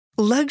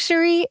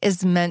Luxury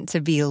is meant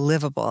to be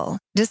livable.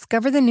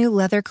 Discover the new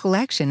leather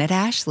collection at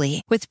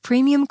Ashley with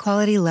premium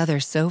quality leather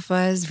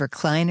sofas,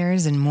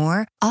 recliners, and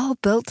more, all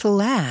built to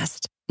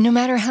last. No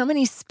matter how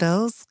many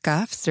spills,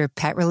 scuffs, or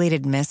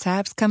pet-related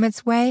mishaps come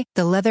its way,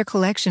 the leather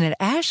collection at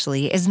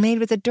Ashley is made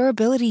with the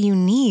durability you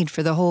need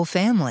for the whole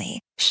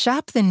family.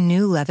 Shop the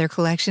new leather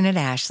collection at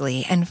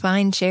Ashley and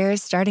find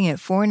chairs starting at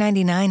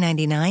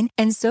 $499.99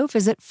 and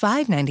sofas at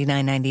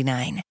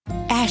 $599.99.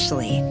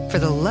 Ashley, for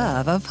the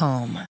love of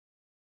home.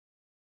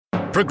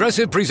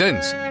 Progressive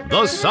presents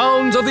The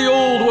Sounds of the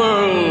Old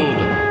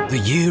World. The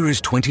year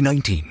is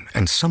 2019,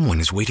 and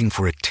someone is waiting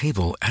for a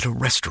table at a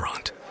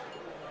restaurant.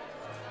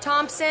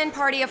 Thompson,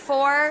 party of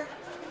 4.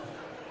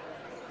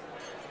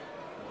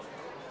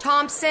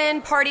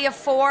 Thompson, party of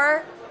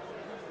 4.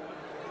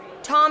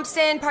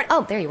 Thompson, party...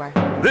 Oh, there you are.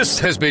 This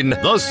has been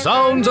The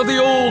Sounds of the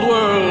Old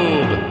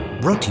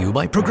World. Brought to you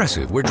by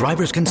Progressive, where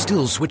drivers can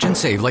still switch and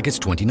save like it's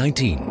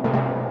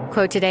 2019.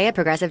 Quote today at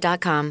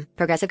Progressive.com.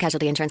 Progressive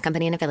Casualty Insurance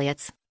Company and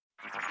Affiliates.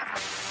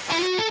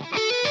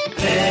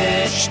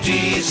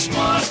 HD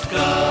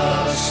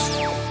Smartcast.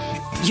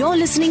 You're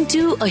listening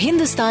to a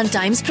Hindustan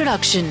Times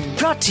production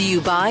brought to you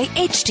by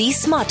HD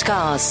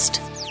Smartcast.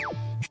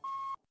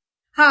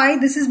 Hi,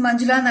 this is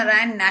Manjula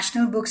Narayan,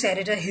 National Books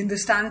Editor,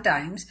 Hindustan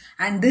Times,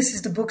 and this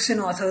is the Books and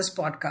Authors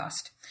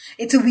podcast.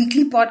 It's a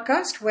weekly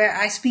podcast where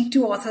I speak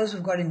to authors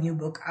who've got a new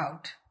book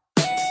out.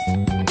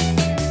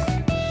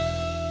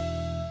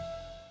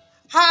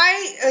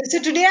 Hi, so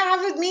today I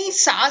have with me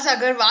Saaz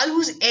Aggarwal,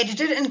 who's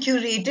edited and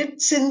curated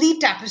Sindhi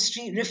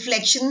Tapestry,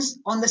 Reflections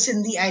on the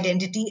Sindhi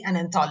Identity and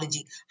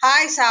Anthology.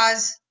 Hi,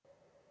 Saaz.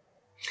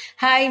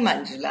 Hi,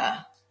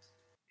 Manjula.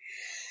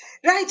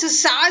 Right, so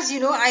Saaz,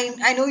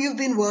 I know you've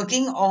been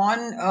working on,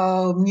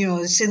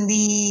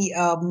 Sindhi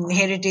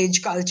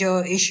heritage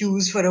culture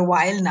issues for a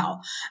while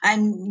now,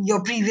 and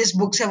your previous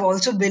books have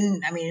also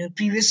been,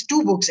 previous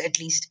 2 books at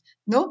least,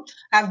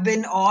 have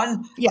been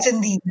on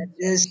Sindhi,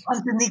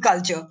 on Sindhi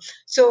culture.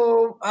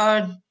 So,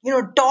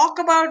 talk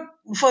about,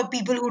 for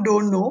people who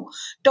don't know,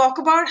 talk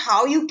about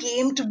how you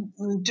came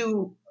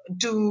to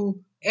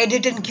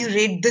edit and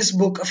curate this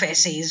book of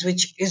essays,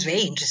 which is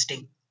very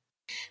interesting.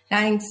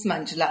 Thanks,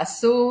 Manjula.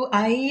 So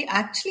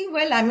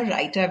I'm a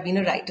writer. I've been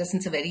a writer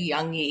since a very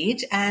young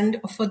age.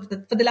 And for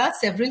the last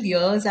several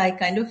years, I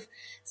kind of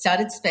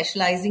started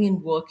specializing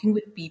in working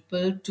with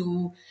people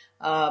to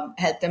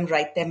help them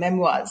write their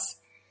memoirs.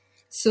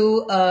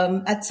 So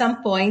at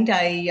some point,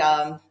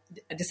 I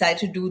decided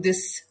to do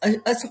this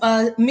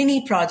a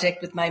mini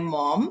project with my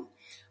mom,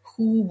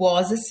 who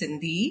was a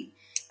Sindhi.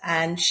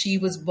 And she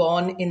was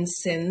born in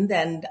Sindh,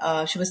 and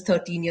she was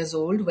 13 years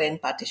old when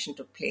Partition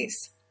took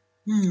place.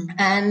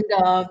 And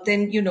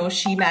then,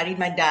 she married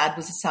my dad,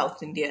 was a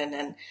South Indian.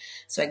 And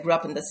so I grew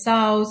up in the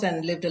South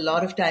and lived a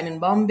lot of time in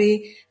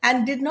Bombay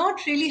and did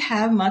not really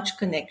have much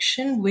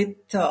connection with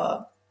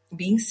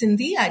being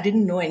Sindhi. I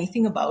didn't know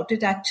anything about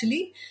it,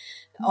 actually,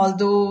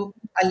 although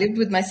I lived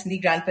with my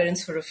Sindhi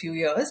grandparents for a few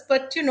years.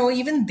 But,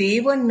 even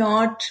they were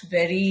not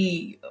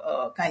very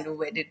kind of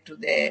wedded to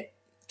their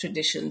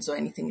traditions or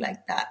anything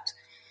like that.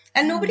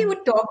 And nobody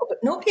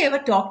ever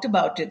talked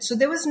about it. So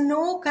there was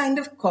no kind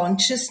of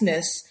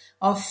consciousness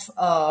of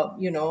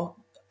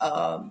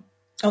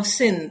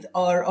Sindh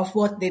or of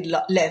what they'd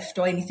left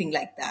or anything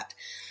like that.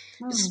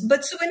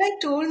 But so when I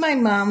told my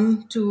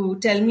mom to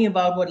tell me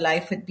about what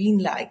life had been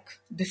like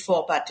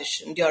before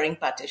Partition, during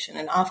Partition,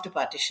 and after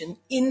Partition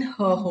in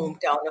her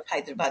hometown of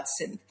Hyderabad,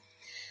 Sindh,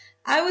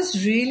 I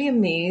was really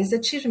amazed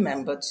that she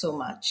remembered so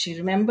much. She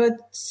remembered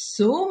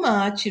so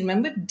much. She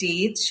remembered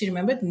dates. She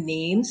remembered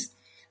names.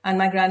 And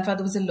my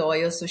grandfather was a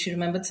lawyer, so she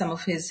remembered some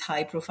of his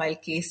high-profile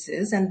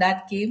cases. And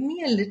that gave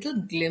me a little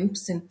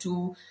glimpse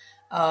into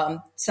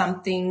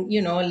something,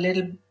 a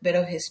little bit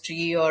of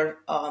history or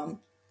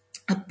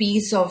a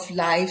piece of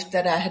life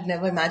that I had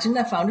never imagined.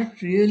 I found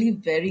it really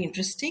very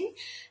interesting.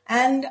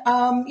 And,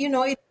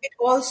 it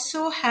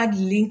also had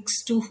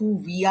links to who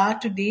we are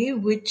today,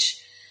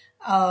 which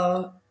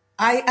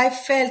I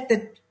felt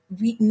that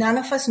none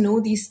of us know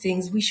these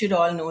things. We should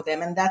all know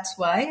them. And that's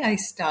why I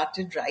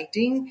started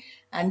writing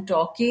and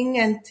talking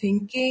and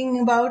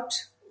thinking about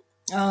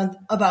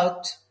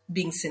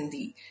being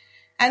Sindhi.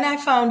 And I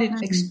found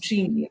it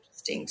extremely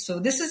interesting.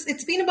 So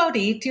it's been about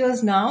 8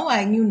 years now.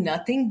 I knew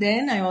nothing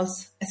then. I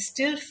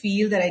still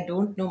feel that I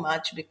don't know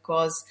much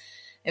because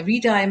every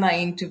time I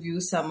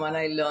interview someone,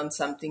 I learn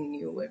something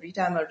new. Every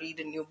time I read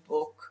a new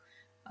book,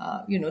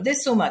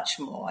 there's so much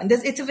more. And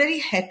it's a very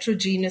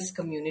heterogeneous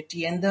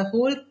community, and the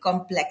whole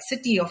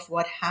complexity of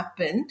what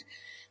happened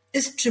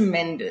is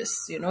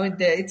tremendous.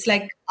 It's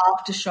like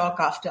aftershock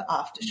after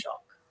aftershock.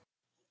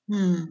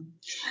 And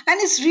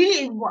it's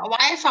really why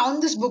I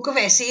found this book of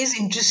essays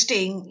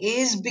interesting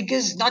is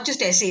because not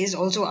just essays,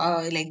 also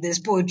like there's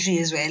poetry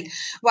as well.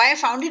 Why I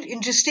found it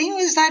interesting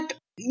is that,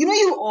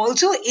 you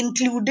also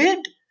included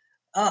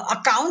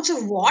accounts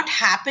of what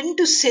happened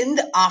to Sindh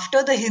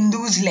after the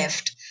Hindus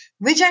left,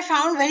 which I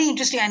found very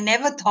interesting. I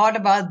never thought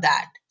about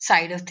that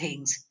side of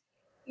things.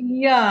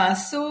 Yeah.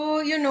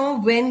 So,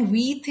 when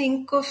we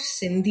think of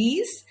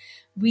Sindhis,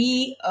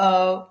 we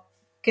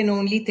can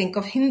only think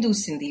of Hindu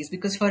Sindhis,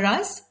 because for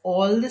us,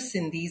 all the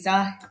Sindhis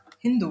are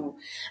Hindu.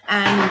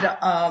 And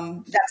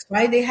that's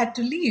why they had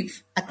to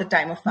leave at the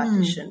time of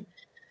partition.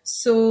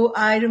 So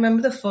I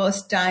remember the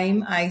first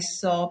time I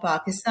saw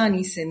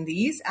Pakistani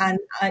Sindhis, and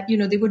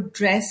they were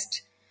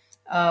dressed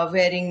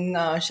wearing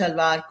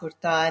shalwar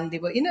kurta, and they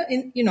were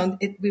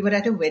we were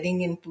at a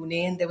wedding in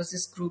Pune, and there was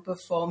this group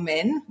of 4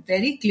 men,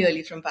 very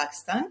clearly from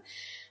Pakistan,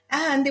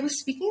 and they were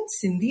speaking in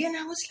Sindhi, and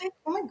I was like,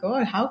 oh my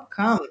God, how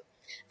come?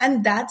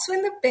 And that's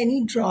when the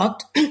penny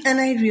dropped, and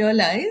I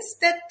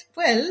realized that,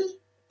 well,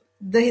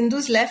 the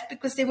Hindus left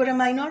because they were a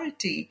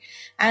minority.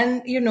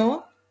 And,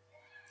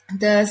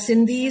 the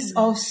Sindhis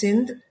of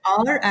Sindh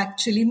are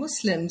actually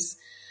Muslims.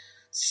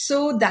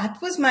 So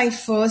that was my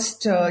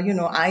first,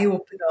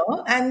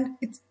 eye-opener. And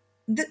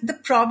the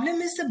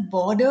problem is the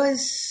border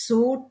is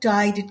so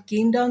tight. It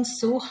came down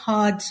so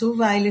hard, so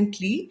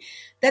violently,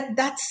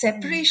 that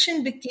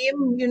separation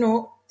became,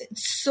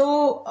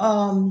 so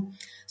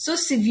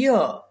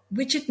severe,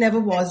 which it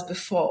never was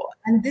before.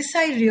 And this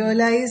I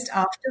realized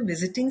after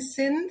visiting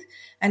Sindh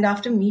and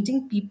after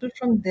meeting people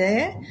from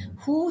there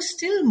who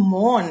still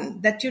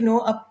mourn that,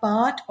 a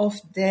part of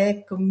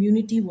their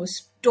community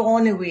was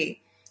torn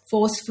away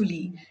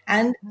forcefully,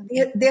 and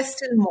they're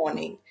still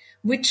mourning,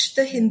 which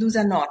the Hindus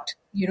are not.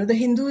 The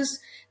Hindus,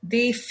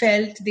 they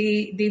felt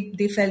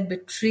they felt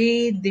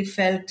betrayed, they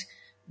felt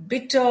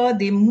bitter,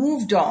 they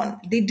moved on,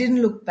 they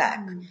didn't look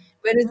back.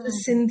 Whereas the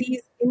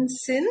Sindhis in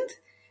Sindh,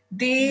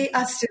 they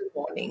are still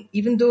mourning,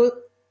 even though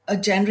a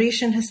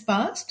generation has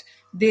passed.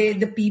 The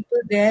people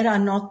there are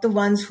not the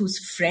ones whose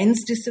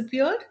friends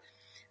disappeared,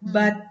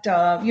 but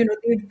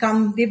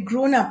they've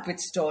grown up with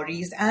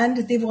stories,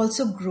 and they've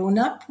also grown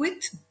up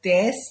with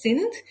their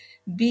Sindh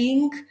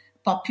being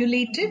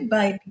populated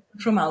by people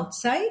from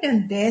outside,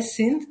 and their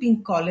Sindh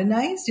being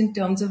colonized in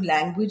terms of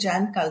language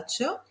and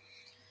culture.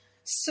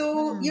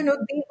 So,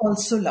 they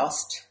also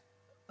lost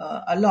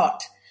a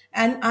lot.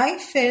 And I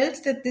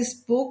felt that this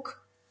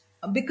book,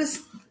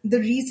 because the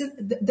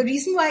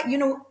reason why,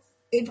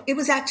 it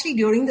was actually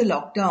during the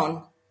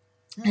lockdown,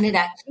 and it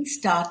actually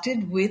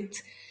started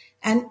with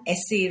an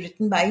essay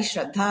written by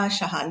Shraddha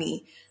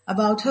Shahani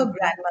about her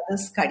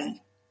grandmother's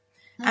curry.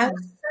 And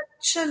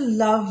such a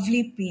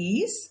lovely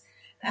piece.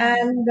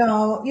 And,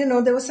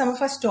 there were some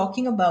of us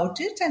talking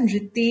about it, and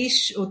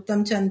Ritesh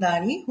Uttam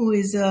Chandani, who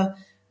is a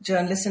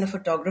journalist and a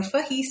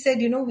photographer, he said,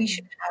 we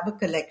should have a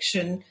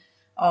collection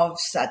of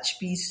such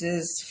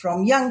pieces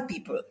from young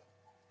people.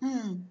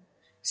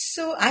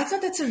 So I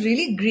thought that's a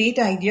really great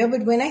idea.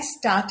 But when I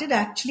started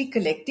actually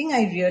collecting,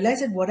 I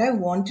realized that what I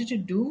wanted to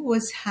do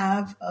was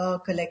have a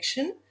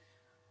collection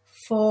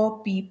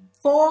made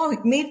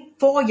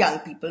for young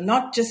people,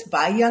 not just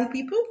by young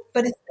people,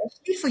 but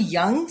especially for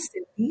young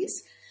Sindhis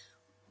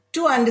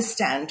to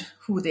understand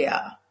who they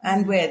are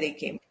and where they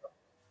came from.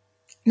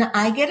 Now,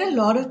 I get a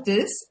lot of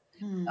this.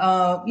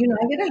 I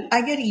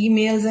get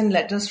emails and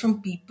letters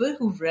from people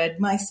who've read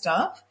my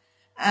stuff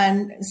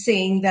and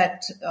saying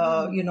that,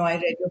 I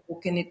read your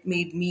book and it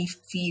made me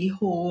feel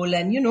whole,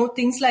 and,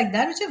 things like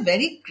that, which are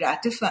very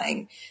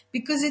gratifying,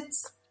 because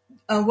it's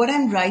what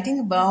I'm writing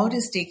about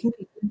is taking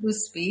people into a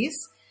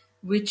space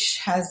which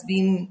has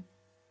been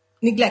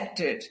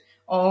neglected,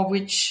 or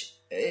which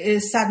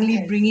is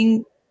suddenly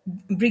bringing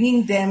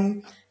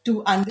them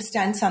to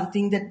understand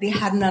something that they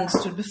hadn't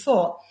understood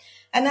before.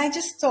 And I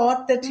just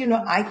thought that,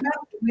 I can't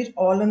do it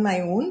all on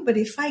my own, but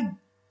if I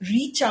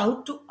reach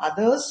out to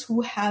others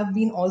who have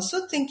been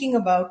also thinking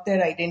about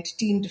their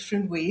identity in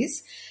different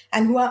ways,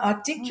 and who are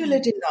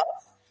articulate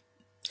enough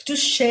to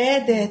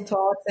share their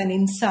thoughts and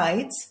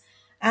insights,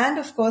 and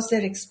of course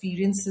their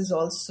experiences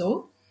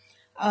also,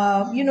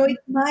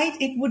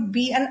 it would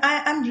be, and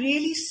I'm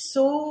really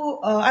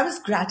I was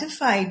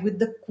gratified with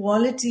the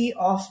quality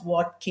of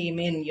what came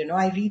in.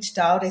 I reached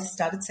out, I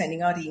started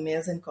sending out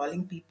emails and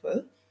calling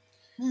people.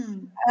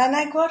 And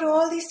I got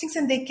all these things,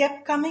 and they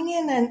kept coming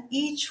in, and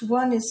each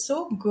one is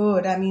so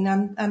good. I mean,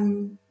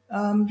 I'm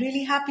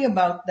really happy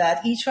about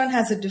that. Each one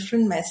has a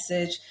different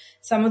message.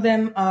 Some of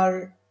them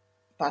are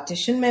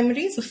partition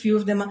memories. A few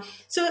of them are.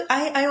 So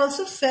I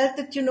also felt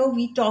that, when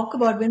we talk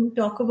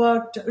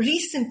about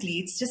recently,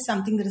 it's just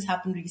something that has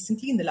happened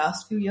recently. In the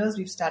last few years,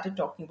 we've started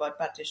talking about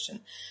partition.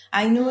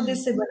 I know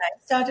this when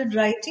I started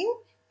writing,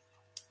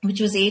 which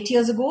was 8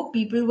 years ago,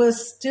 people were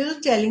still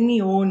telling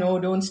me, oh no,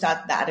 don't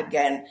start that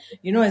again.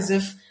 As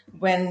if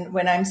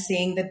when I'm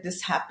saying that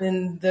this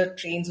happened, the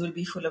trains will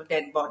be full of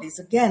dead bodies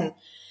again.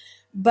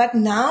 But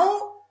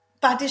now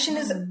partition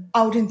is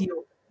out in the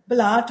open.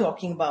 People are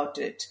talking about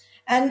it.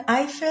 And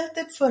I felt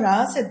that for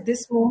us at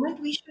this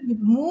moment, we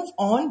should move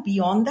on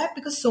beyond that,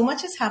 because so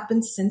much has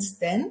happened since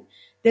then.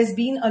 There's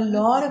been a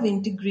lot of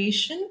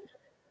integration.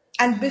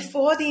 And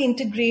before the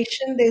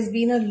integration, there's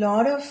been a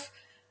lot of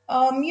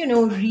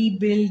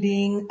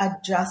rebuilding,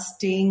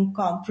 adjusting,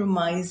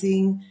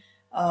 compromising,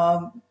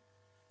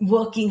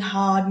 working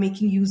hard,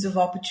 making use of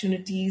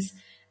opportunities.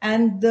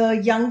 And the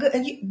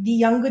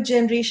younger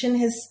generation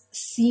has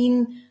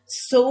seen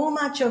so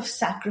much of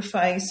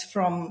sacrifice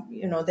from,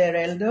 their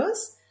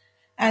elders.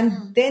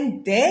 And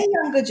then their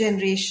younger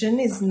generation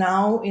is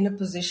now in a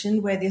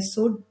position where they're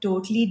so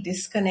totally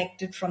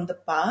disconnected from the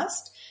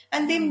past,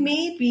 and they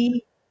may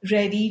be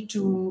ready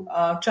to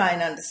try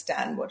and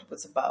understand what it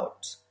was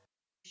about.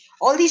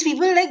 All these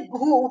people like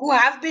who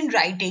have been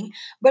writing,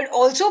 but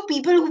also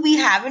people who we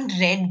haven't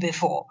read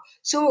before.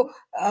 So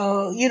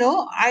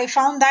I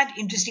found that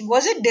interesting.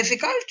 Was it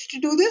difficult to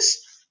do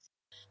this?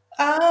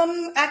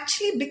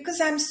 Actually, because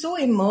I'm so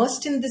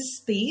immersed in this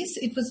space,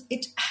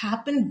 it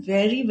happened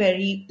very,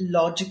 very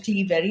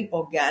logically, very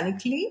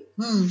organically.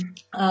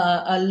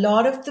 A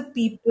lot of the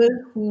people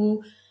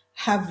who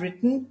have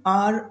written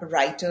are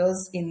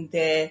writers in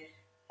their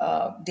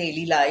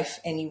daily life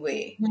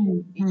anyway.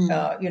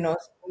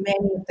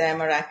 Many of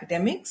them are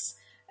academics,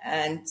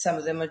 and some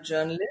of them are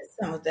journalists,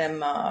 some of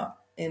them are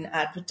in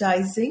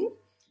advertising.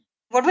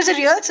 What was a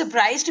real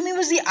surprise to me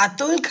was the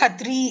Atul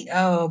Khatri,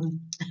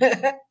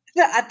 the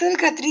Atul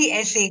Khatri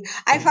essay.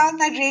 I found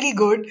that really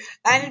good,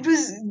 and it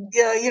was, and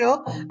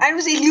it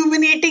was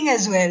illuminating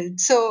as well.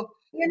 So,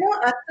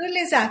 Atul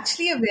is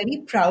actually a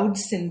very proud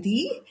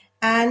Sindhi.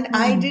 And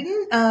I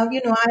didn't, I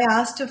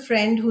asked a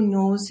friend who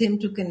knows him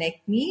to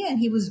connect me, and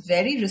he was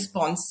very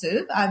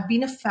responsive. I've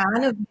been a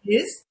fan of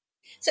his.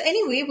 So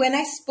anyway, when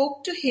I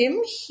spoke to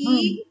him,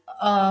 he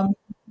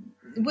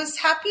was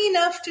happy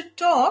enough to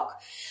talk.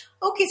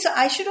 Okay, so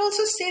I should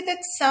also say that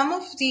some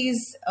of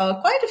these,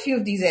 quite a few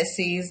of these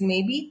essays,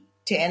 maybe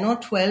 10 or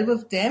 12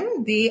 of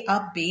them, they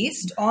are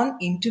based on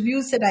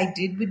interviews that I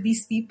did with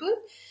these people.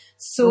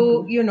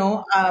 So,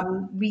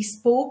 we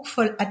spoke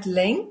at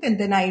length, and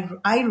then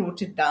I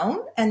wrote it down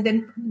and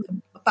then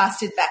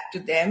passed it back to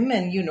them,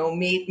 and,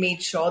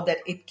 made sure that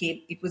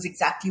it was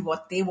exactly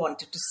what they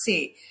wanted to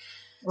say.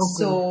 Okay.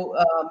 So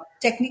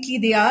technically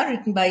they are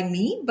written by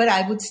me, but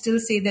I would still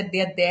say that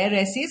they are their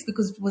essays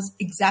because it was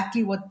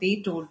exactly what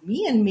they told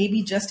me, and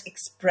maybe just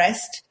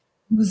expressed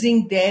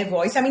using their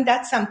voice. I mean,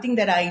 that's something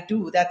that I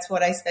do. That's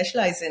what I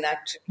specialize in,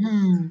 actually,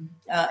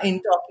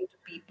 in talking to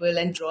people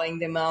and drawing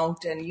them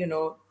out and,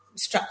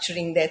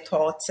 structuring their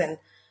thoughts and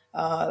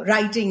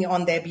writing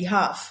on their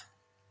behalf.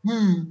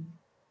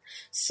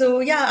 So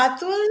yeah,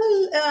 Atul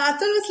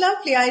was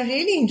lovely. I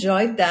really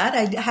enjoyed that.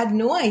 I had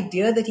no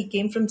idea that he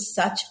came from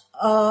such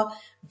a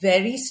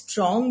very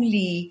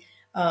strongly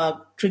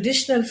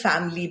traditional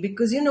family,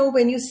 because,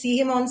 when you see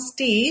him on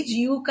stage,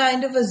 you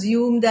kind of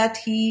assume that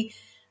he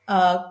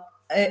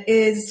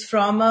is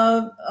from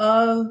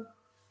a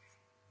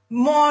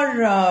more,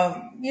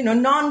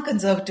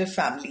 non-conservative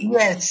family.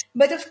 Yes.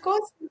 But of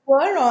course,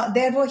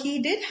 he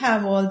did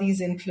have all these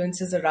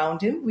influences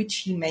around him, which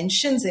he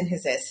mentions in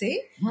his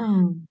essay.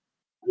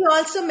 He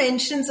also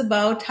mentions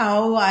about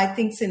how I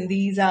think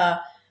Sindhis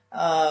are,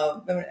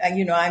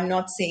 I'm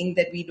not saying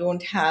that we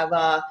don't have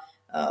a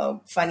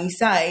funny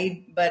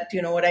side, but,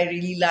 what I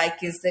really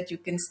like is that you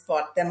can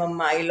spot them a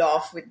mile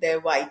off with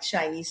their white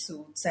shiny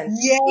suits. And,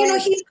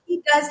 yes.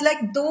 He does,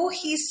 like, though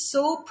he's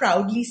so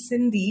proudly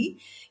Sindhi,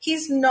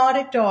 he's not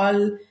at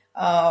all,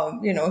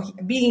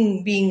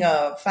 being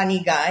a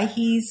funny guy.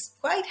 He's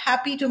quite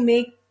happy to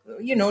make,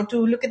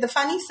 to look at the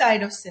funny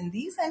side of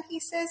Sindhis. And he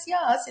says,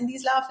 yeah,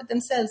 Sindhis laugh at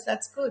themselves.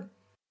 That's good.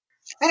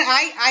 And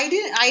I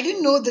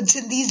didn't know that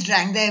Sindhis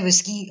drank their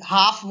whiskey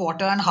half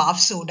water and half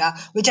soda,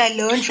 which I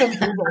learned from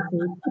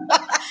you.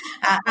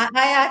 I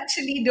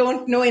actually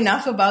don't know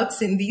enough about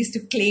Sindhis to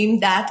claim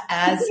that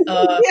as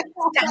a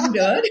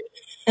standard.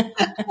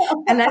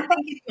 And I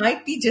think it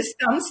might be just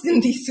some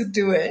Sindhis who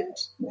do it.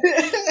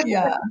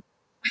 Yeah.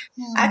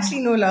 I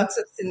actually know lots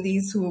of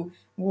Sindhis who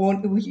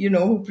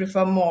who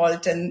prefer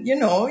malt, and you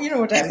know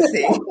what I'm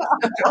saying.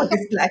 Not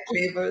always black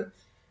label.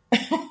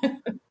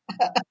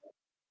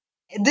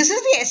 This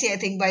is the essay, I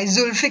think, by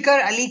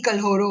Zulfikar Ali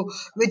Kalhoro,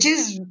 which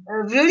is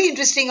really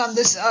interesting on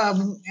this,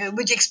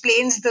 which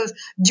explains the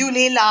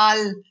Jule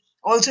Lal,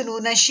 also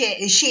known as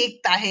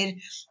Sheikh Tahir.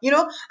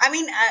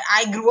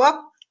 I grew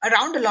up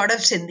around a lot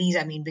of Sindhis,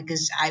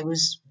 because I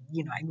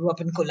grew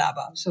up in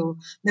Kolaba. So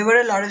there were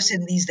a lot of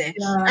Sindhis there.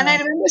 Yeah. And I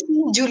remember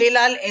seeing Jule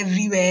Lal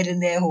everywhere in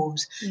their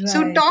homes. Right.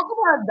 So talk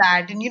about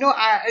that. And,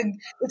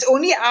 it's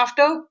only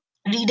after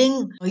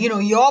reading,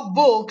 your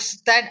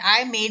books that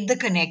I made the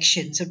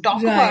connection. So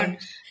talk about.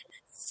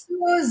 So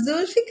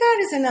Zulfikar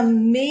is an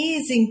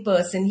amazing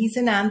person. He's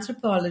an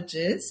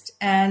anthropologist,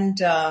 and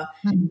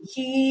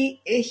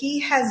he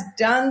has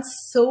done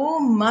so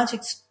much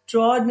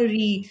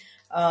extraordinary,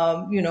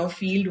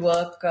 field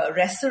work,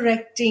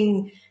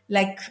 resurrecting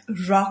like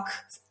rock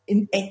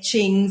in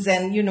etchings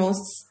and,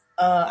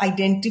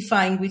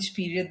 identifying which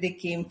period they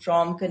came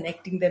from,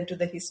 connecting them to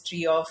the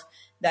history of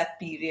that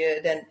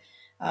period. And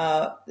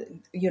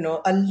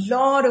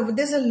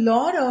there's a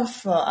lot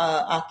of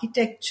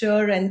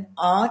architecture and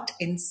art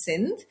in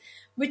Sindh,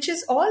 which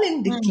is all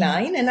in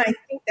decline. And I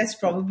think that's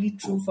probably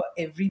true for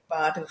every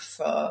part of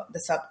the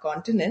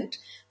subcontinent.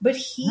 But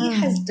he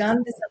has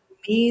done this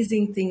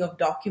amazing thing of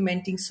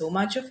documenting so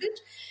much of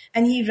it.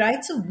 And he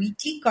writes a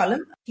weekly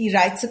column. He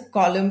writes a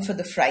column for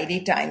the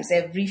Friday Times.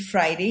 Every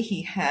Friday,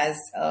 he has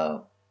a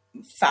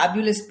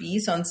fabulous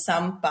piece on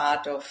some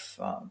part of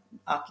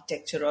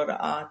architecture or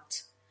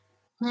art.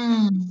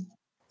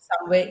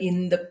 somewhere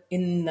in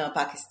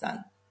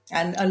Pakistan,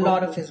 and a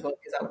lot of his work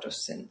is out of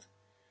Sindh.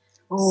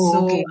 Oh,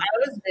 So okay. I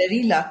was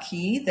very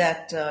lucky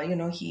that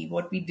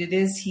what we did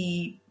is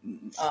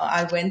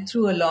I went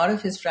through a lot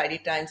of his Friday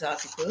Times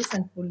articles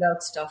and pulled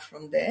out stuff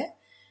from there,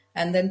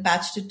 and then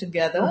patched it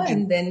together, Okay.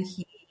 and then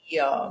he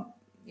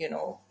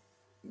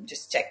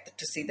just checked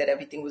to see that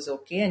everything was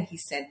okay, and he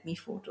sent me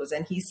photos,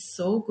 and he's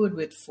so good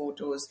with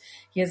photos.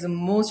 He has the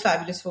most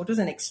fabulous photos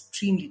and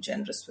extremely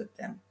generous with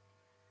them.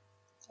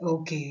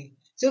 Okay.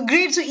 So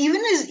great. So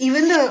even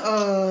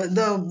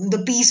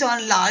the piece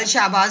on Lal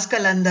Shahbaz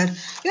Qalandar,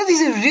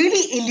 these are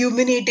really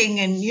illuminating,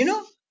 and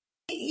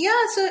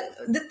Yeah, so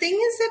the thing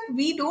is that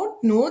we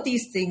don't know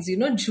these things.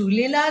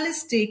 Jhulelal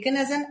is taken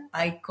as an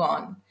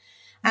icon,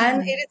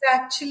 and it is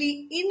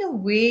actually, in a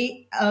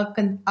way,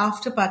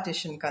 after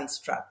partition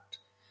construct.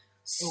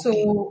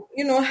 So,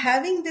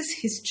 having this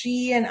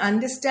history and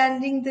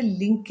understanding the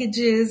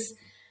linkages,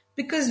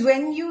 because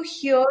when you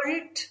hear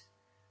it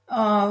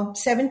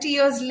 70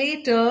 years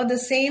later, the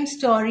same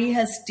story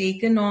has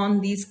taken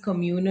on these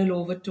communal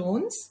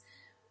overtones,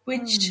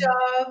 which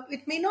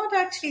it may not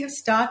actually have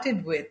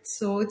started with.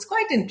 So it's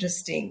quite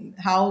interesting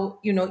how,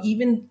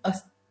 even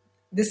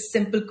this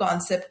simple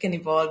concept can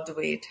evolve the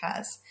way it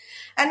has.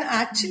 And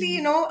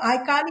actually,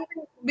 I can't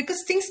even,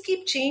 because things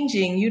keep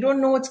changing. You don't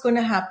know what's going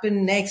to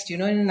happen next.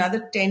 In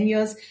another 10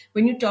 years,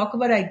 when you talk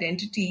about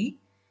identity,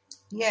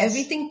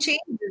 everything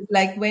changes.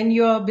 Like when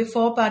you're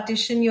before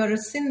partition, you're a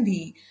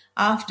Sindhi.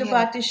 After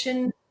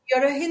partition,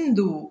 you're a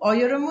Hindu or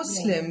you're a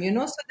Muslim,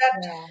 so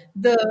that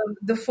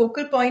the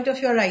focal point of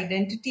your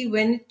identity,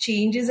 when it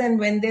changes and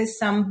when there's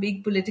some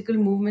big political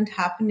movement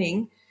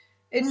happening,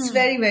 it's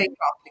very, very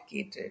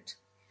complicated.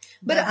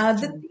 But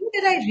the thing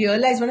that I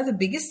realized, one of the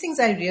biggest things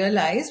I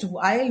realized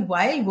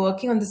while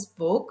working on this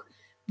book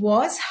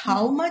was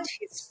how much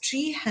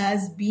history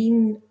has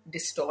been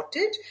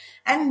distorted,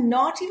 and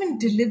not even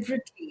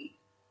deliberately.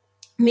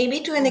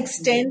 Maybe to an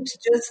extent,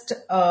 just,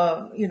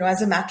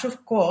 as a matter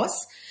of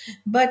course.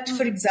 But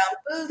for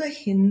example, the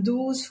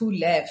Hindus who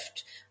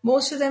left,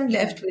 most of them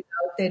left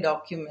without their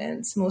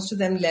documents. Most of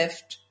them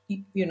left,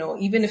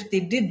 even if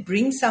they did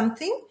bring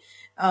something,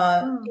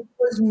 it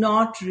was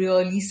not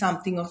really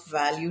something of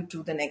value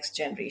to the next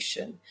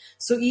generation.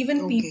 So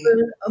even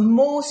people,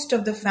 most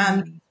of the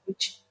families,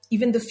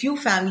 even the few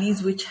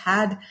families which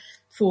had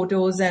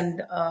photos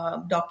and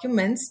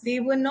documents, they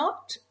were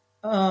not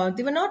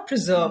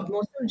preserved.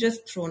 Most of them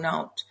just thrown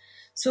out.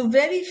 So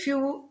very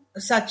few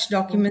such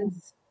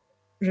documents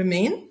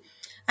remain.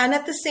 And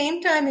at the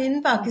same time,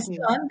 in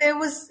Pakistan, there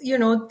was,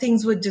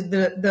 things were just,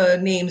 the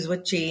names were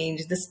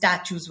changed, the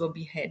statues were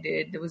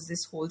beheaded. There was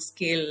this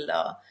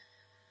wholesale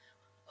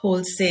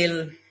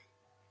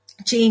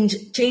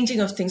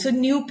changing of things. So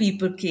new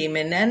people came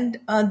in, and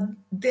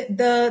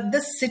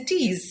the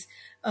cities,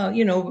 whether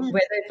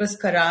it was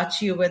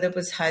Karachi or whether it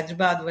was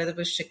Hyderabad, whether it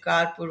was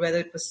Shikarpur, whether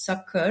it was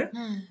Sakkar,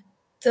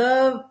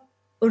 the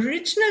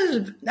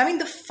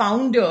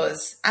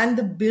founders and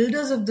the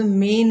builders of the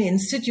main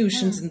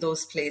institutions in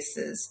those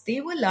places,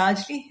 they were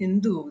largely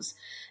Hindus.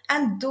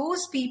 And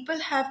those people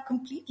have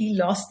completely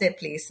lost their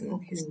place in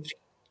history.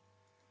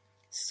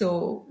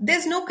 So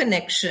there's no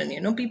connection,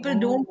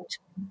 people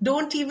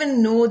don't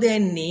even know their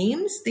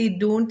names. They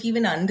don't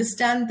even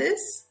understand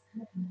this.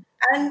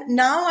 And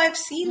now I've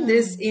seen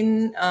this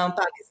in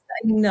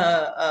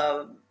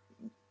Pakistan,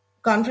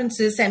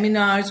 conferences,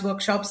 seminars,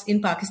 workshops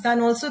in Pakistan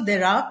also.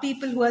 There are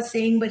people who are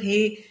saying, but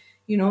hey,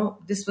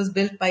 this was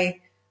built by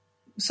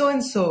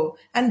so-and-so.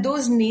 And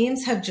those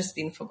names have just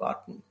been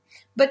forgotten.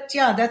 But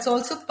yeah, that's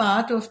also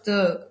part of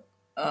the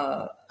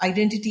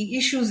identity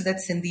issues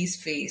that Sindhis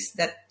face,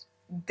 that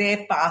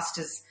their past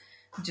is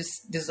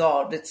just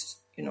dissolved. It's,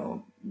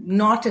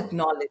 not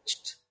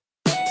acknowledged.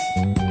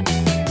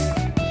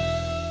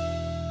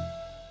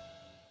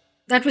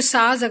 That was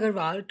Saaz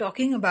Aggarwal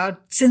talking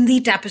about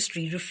Sindhi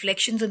Tapestry,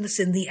 Reflections on the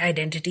Sindhi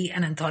Identity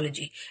and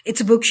Anthology.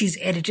 It's a book she's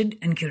edited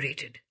and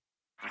curated.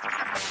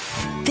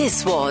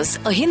 This was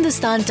a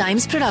Hindustan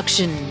Times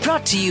production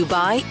brought to you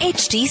by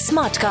HT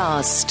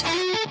Smartcast.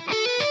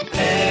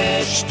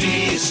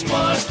 HT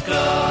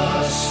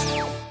Smartcast.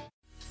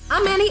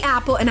 I'm Annie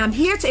Apple, and I'm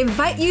here to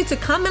invite you to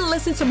come and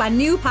listen to my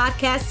new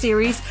podcast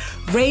series,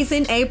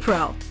 Raising a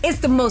Pro. It's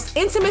the most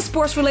intimate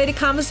sports-related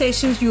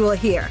conversations you will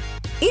hear.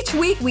 Each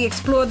week, we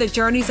explore the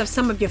journeys of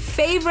some of your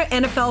favorite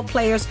NFL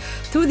players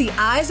through the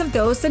eyes of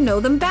those that know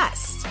them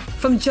best.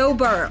 From Joe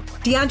Burrow,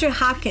 DeAndre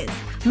Hopkins,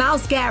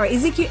 Myles Garrett,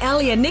 Ezekiel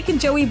Elliott, Nick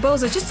and Joey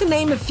Bosa, just to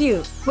name a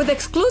few. With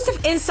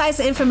exclusive insights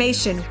and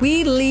information,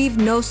 we leave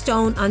no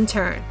stone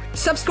unturned.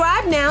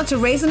 Subscribe now to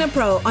Raising a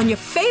Pro on your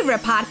favorite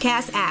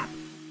podcast app.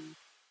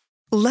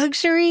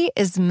 Luxury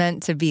is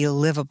meant to be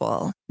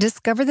livable.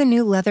 Discover the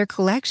new leather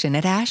collection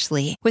at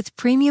Ashley with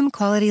premium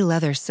quality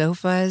leather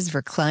sofas,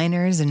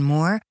 recliners, and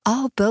more,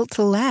 all built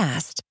to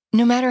last.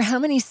 No matter how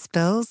many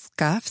spills,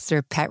 scuffs,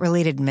 or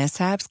pet-related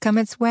mishaps come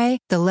its way,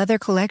 the leather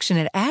collection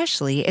at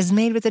Ashley is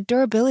made with the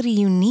durability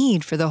you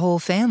need for the whole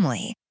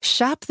family.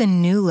 Shop the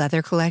new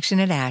leather collection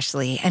at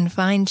Ashley and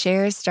find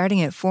chairs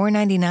starting at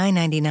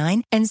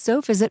 $499.99 and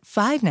sofas at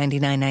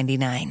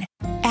 $599.99.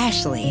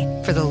 Ashley,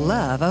 for the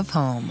love of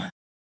home.